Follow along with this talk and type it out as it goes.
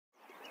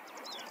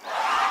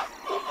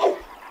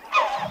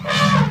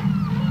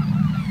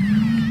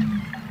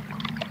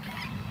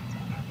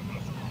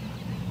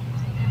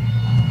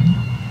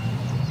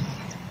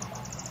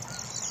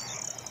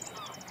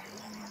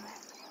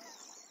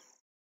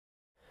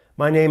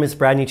My name is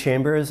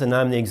Bradnee, and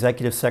I'm the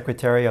Executive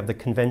Secretary of the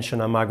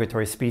Convention on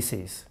Migratory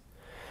Species.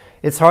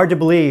 It's hard to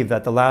believe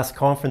that the last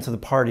conference of the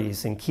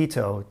parties in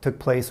Quito took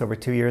place over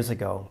 2 years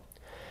ago,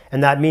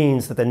 and that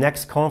means that the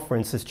next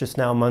conference is just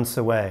now months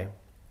away.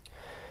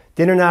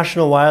 The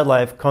international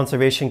wildlife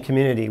conservation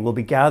community will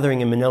be gathering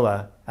in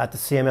Manila at the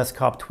CMS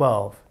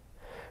COP12.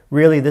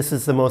 Really, this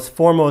is the most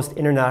foremost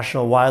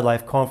international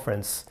wildlife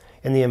conference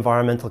in the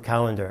environmental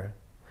calendar.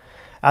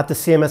 At the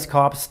CMS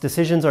COPs,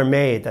 decisions are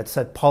made that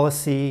set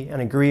policy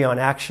and agree on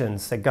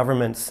actions that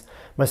governments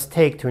must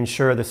take to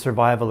ensure the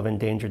survival of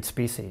endangered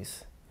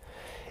species.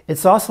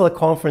 It's also a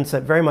conference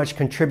that very much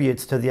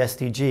contributes to the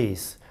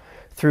SDGs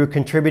through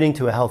contributing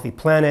to a healthy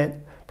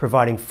planet,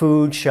 providing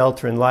food,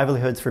 shelter, and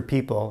livelihoods for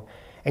people,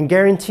 and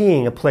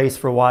guaranteeing a place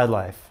for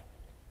wildlife.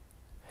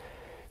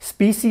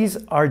 Species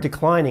are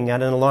declining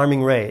at an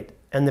alarming rate,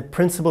 and the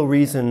principal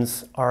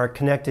reasons are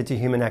connected to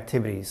human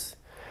activities.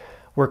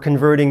 We're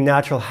converting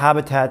natural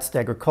habitats to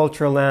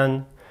agricultural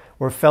land.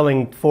 We're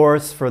felling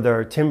forests for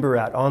their timber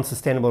at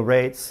unsustainable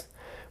rates.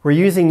 We're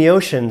using the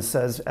oceans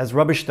as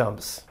rubbish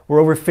dumps.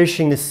 We're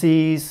overfishing the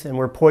seas, and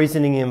we're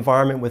poisoning the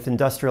environment with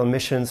industrial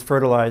emissions,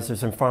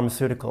 fertilizers, and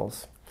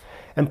pharmaceuticals,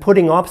 and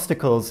putting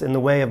obstacles in the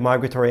way of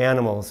migratory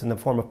animals in the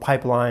form of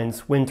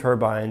pipelines, wind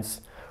turbines,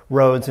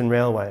 roads, and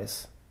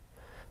railways.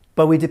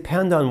 But we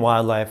depend on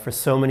wildlife for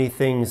so many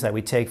things that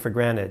we take for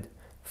granted: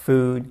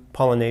 food,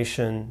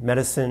 pollination,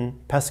 medicine,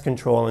 pest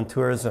control, and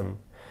tourism.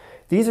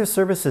 These are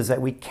services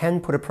that we can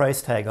put a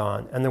price tag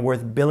on, and they're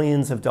worth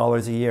billions of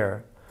dollars a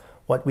year.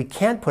 What we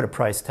can't put a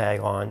price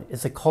tag on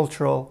is a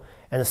cultural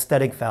and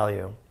aesthetic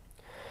value.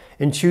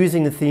 In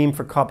choosing the theme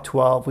for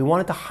COP12, we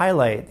wanted to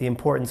highlight the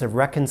importance of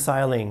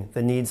reconciling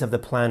the needs of the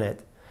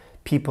planet,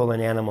 people,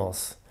 and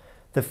animals.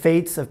 The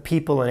fates of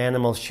people and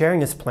animals sharing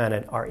this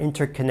planet are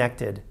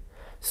interconnected.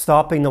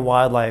 Stopping the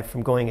wildlife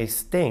from going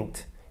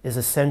extinct is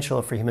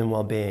essential for human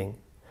well-being.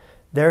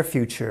 Their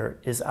future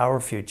is our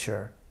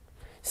future.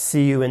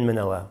 See you in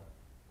Manila.